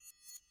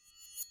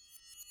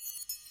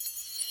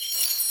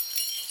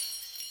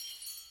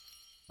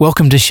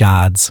Welcome to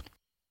Shards,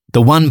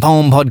 the one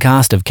poem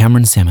podcast of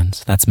Cameron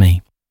Simmons. That's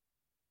me.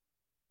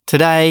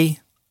 Today,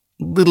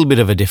 a little bit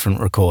of a different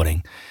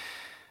recording.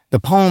 The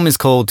poem is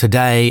called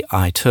Today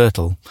I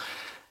Turtle,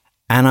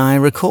 and I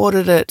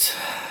recorded it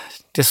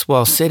just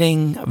while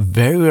sitting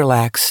very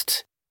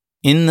relaxed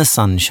in the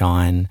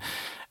sunshine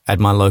at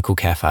my local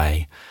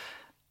cafe.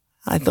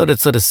 I thought it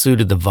sort of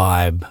suited the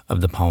vibe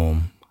of the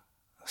poem,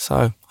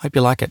 so hope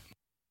you like it.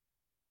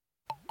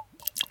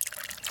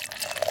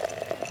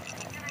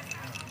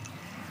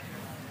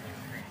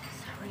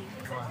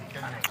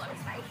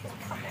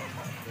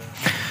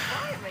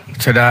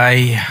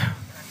 Today,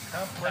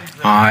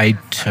 I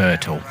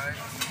turtle.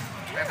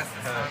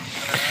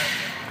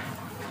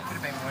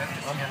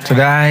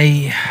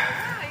 Today,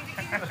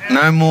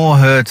 no more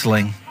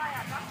hurtling,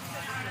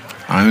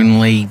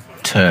 only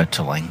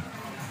turtling.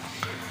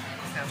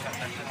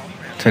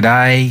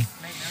 Today,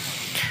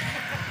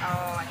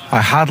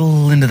 I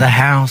huddle into the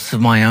house of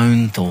my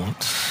own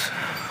thoughts,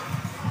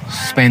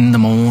 spend the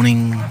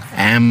morning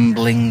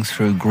ambling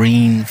through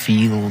green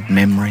field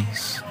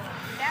memories,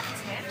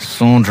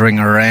 sauntering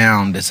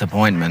around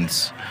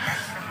disappointments,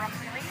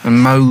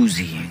 and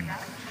moseying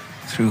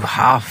through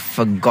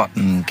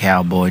half-forgotten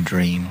cowboy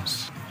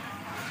dreams.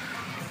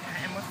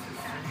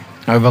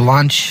 Over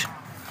lunch,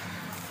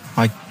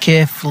 I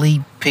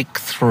carefully pick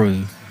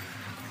through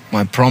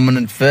my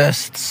prominent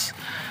firsts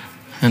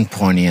and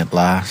poignant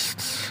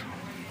lasts.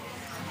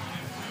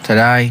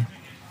 Today,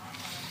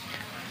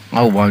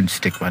 I won't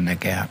stick my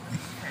neck out.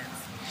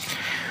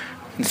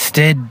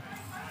 Instead,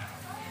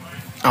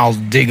 I'll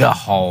dig a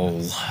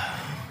hole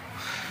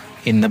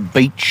in the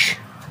beach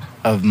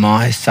of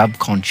my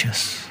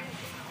subconscious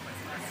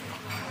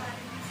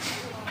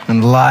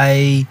and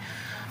lay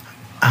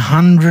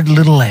 100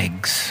 little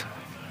eggs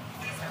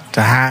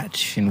to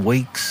hatch in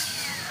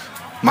weeks,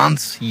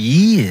 months,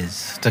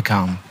 years to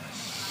come.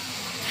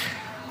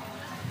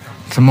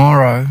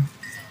 Tomorrow,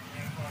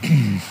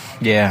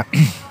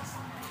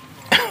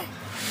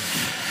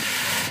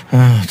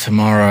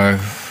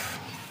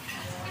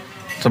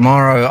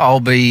 Tomorrow I'll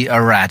be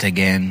a rat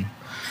again.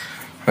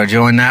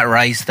 Rejoin that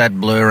race,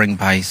 that blurring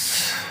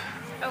pace.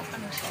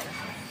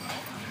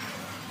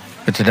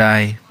 But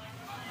today,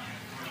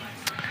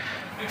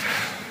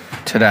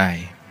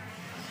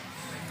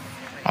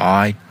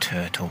 I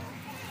turtle.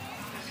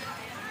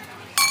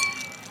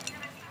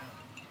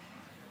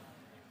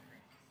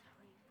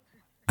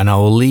 And I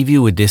will leave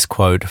you with this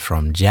quote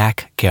from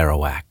Jack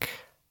Kerouac.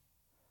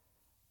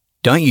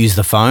 Don't use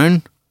the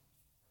phone.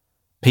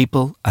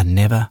 People are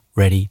never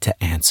ready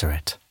to answer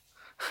it.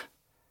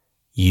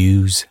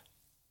 Use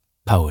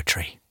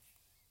poetry.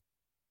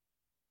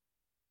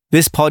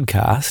 This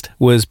podcast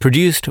was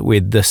produced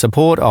with the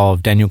support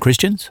of Daniel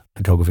Christians,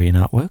 photography and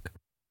artwork,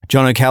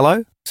 John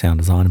O'Callo, sound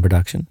design and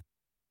production,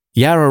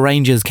 Yarra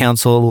Rangers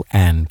Council,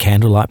 and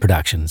Candlelight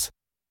Productions.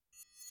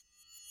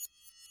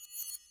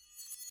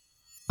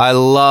 I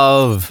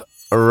love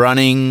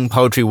running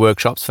poetry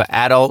workshops for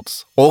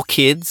adults or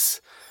kids.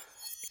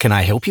 Can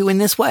I help you in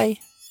this way?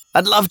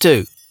 I'd love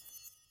to.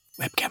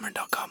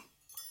 webcameron.com